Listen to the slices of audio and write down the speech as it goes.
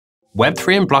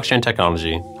Web3 and blockchain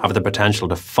technology have the potential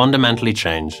to fundamentally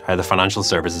change how the financial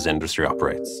services industry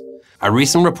operates. A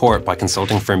recent report by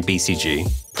consulting firm BCG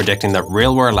predicting that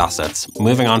real-world assets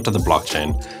moving onto the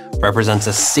blockchain represents a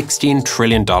 $16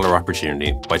 trillion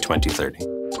opportunity by 2030.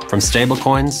 From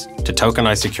stablecoins to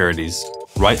tokenized securities,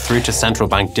 right through to central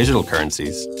bank digital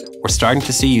currencies, we're starting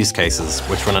to see use cases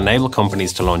which will enable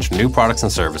companies to launch new products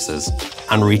and services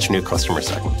and reach new customer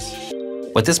segments.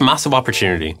 With this massive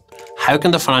opportunity, how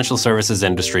can the financial services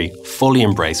industry fully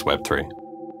embrace Web3?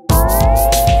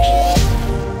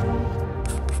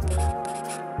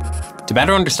 To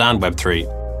better understand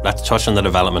Web3, let's touch on the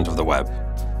development of the web.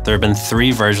 There have been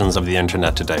 3 versions of the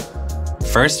internet to date.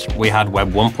 First, we had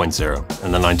Web 1.0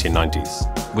 in the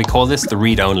 1990s. We call this the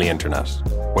read-only internet,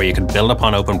 where you could build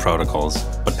upon open protocols,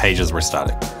 but pages were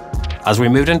static. As we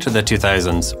moved into the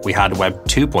 2000s, we had Web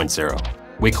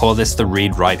 2.0. We call this the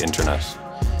read-write internet.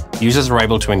 Users were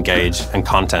able to engage in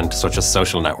content such as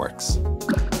social networks.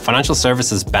 Financial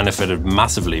services benefited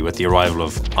massively with the arrival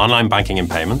of online banking and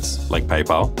payments, like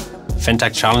PayPal,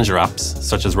 fintech challenger apps,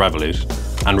 such as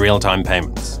Revolut, and real-time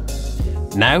payments.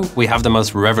 Now, we have the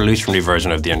most revolutionary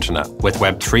version of the internet with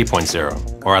Web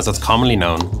 3.0, or as it's commonly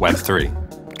known, Web 3.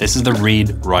 This is the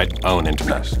read, write, own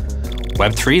internet.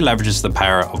 Web 3 leverages the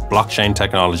power of blockchain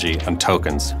technology and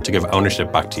tokens to give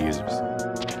ownership back to users.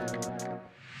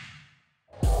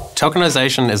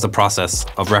 Tokenization is the process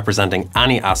of representing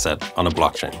any asset on a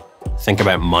blockchain. Think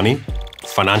about money,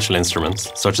 financial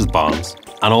instruments, such as bonds,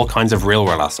 and all kinds of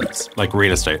real-world assets, like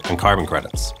real estate and carbon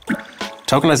credits.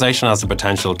 Tokenization has the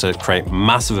potential to create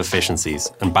massive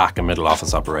efficiencies in back and middle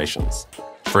office operations.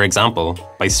 For example,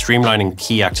 by streamlining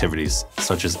key activities,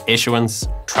 such as issuance,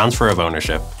 transfer of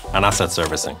ownership, and asset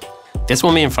servicing. This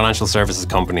will mean financial services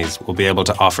companies will be able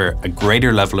to offer a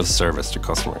greater level of service to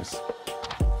customers.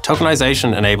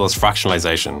 Tokenization enables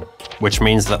fractionalization, which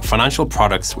means that financial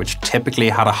products which typically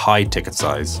had a high ticket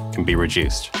size can be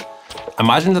reduced.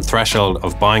 Imagine the threshold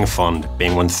of buying a fund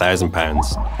being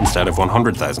 £1,000 instead of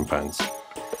 £100,000.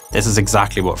 This is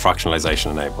exactly what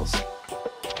fractionalization enables.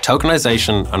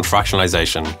 Tokenization and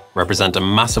fractionalization represent a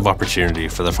massive opportunity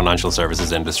for the financial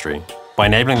services industry by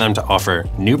enabling them to offer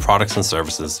new products and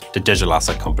services to digital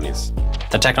asset companies.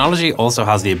 The technology also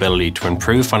has the ability to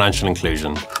improve financial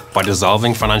inclusion by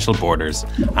dissolving financial borders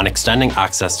and extending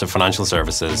access to financial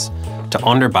services to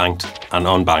underbanked and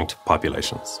unbanked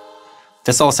populations.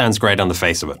 This all sounds great on the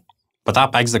face of it, but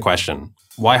that begs the question,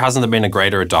 why hasn't there been a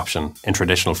greater adoption in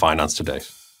traditional finance to date?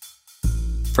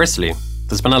 Firstly,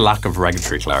 there's been a lack of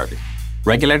regulatory clarity.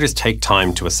 Regulators take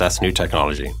time to assess new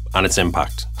technology and its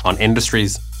impact on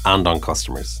industries and on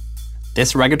customers.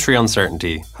 This regulatory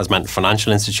uncertainty has meant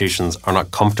financial institutions are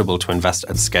not comfortable to invest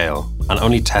at scale and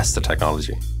only test the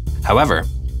technology. However,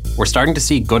 we're starting to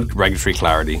see good regulatory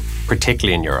clarity,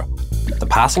 particularly in Europe. The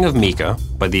passing of MiCA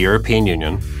by the European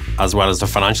Union, as well as the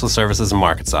Financial Services and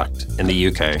Markets Act in the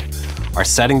UK, are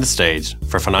setting the stage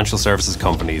for financial services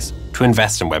companies to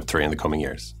invest in Web3 in the coming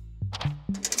years.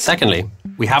 Secondly,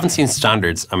 we haven't seen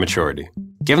standards and maturity.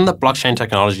 Given that blockchain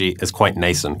technology is quite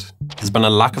nascent, there's been a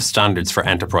lack of standards for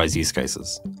enterprise use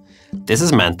cases. This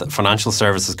has meant that financial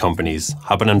services companies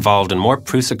have been involved in more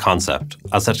proofs of concept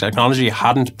as the technology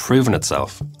hadn't proven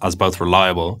itself as both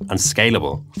reliable and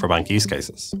scalable for bank use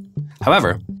cases.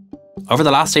 However, over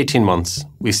the last 18 months,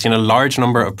 we've seen a large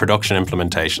number of production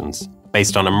implementations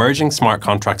based on emerging smart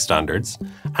contract standards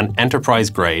and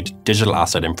enterprise-grade digital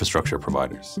asset infrastructure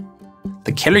providers.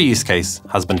 The killer use case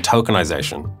has been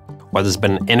tokenization, where there's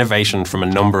been innovation from a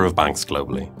number of banks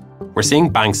globally. We're seeing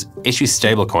banks issue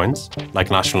stablecoins, like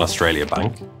National Australia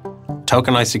Bank,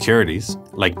 tokenized securities,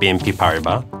 like BNP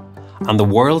Paribas, and the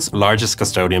world's largest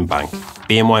custodian bank,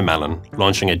 BNY Mellon,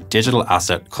 launching a digital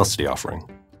asset custody offering.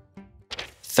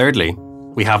 Thirdly,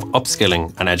 we have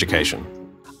upskilling and education.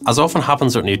 As often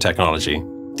happens with new technology,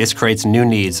 this creates new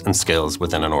needs and skills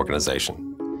within an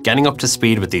organization. Getting up to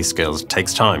speed with these skills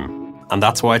takes time, and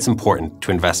that's why it's important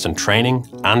to invest in training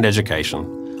and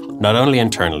education, not only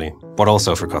internally, but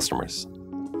also for customers.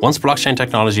 Once blockchain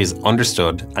technology is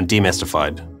understood and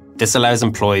demystified, this allows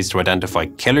employees to identify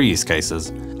killer use cases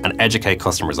and educate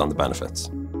customers on the benefits.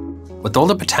 With all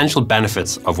the potential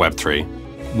benefits of Web3,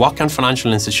 what can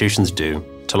financial institutions do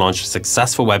to launch a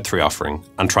successful Web3 offering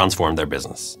and transform their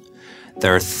business?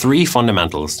 There are 3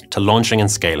 fundamentals to launching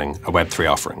and scaling a Web3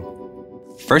 offering.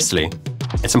 Firstly,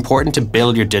 it's important to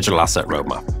build your digital asset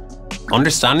roadmap.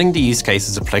 Understanding the use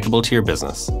cases applicable to your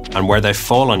business and where they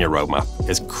fall on your roadmap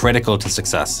is critical to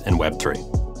success in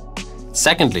Web3.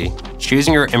 Secondly,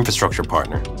 choosing your infrastructure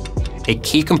partner. A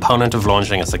key component of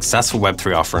launching a successful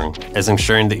Web3 offering is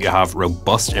ensuring that you have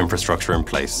robust infrastructure in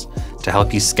place to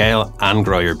help you scale and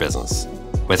grow your business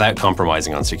without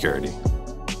compromising on security.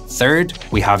 Third,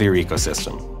 we have your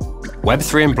ecosystem.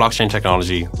 Web3 and blockchain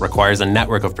technology requires a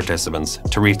network of participants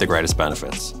to reap the greatest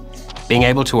benefits. Being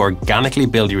able to organically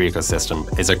build your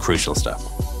ecosystem is a crucial step.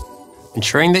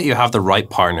 Ensuring that you have the right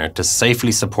partner to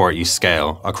safely support you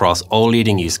scale across all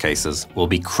leading use cases will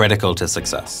be critical to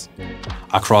success.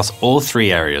 Across all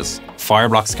three areas,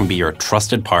 Fireblocks can be your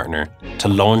trusted partner to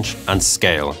launch and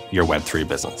scale your Web3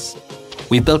 business.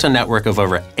 We've built a network of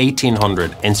over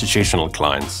 1,800 institutional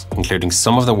clients, including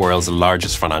some of the world's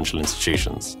largest financial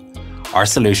institutions. Our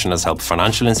solution has helped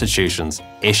financial institutions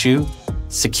issue,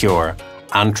 secure,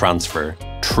 and transfer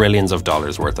trillions of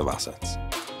dollars worth of assets.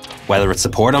 Whether it's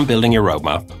support on building your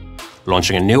roadmap,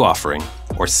 launching a new offering,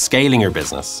 or scaling your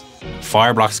business,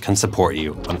 Fireblocks can support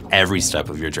you on every step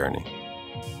of your journey.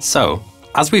 So,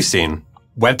 as we've seen,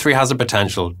 Web3 has the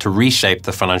potential to reshape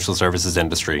the financial services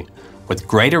industry with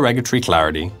greater regulatory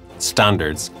clarity,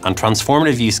 standards, and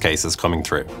transformative use cases coming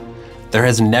through. There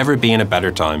has never been a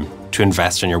better time to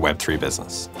invest in your Web3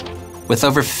 business. With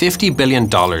over $50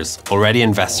 billion already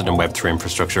invested in Web3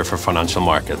 infrastructure for financial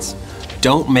markets,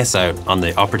 don't miss out on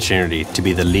the opportunity to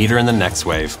be the leader in the next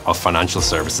wave of financial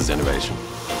services innovation.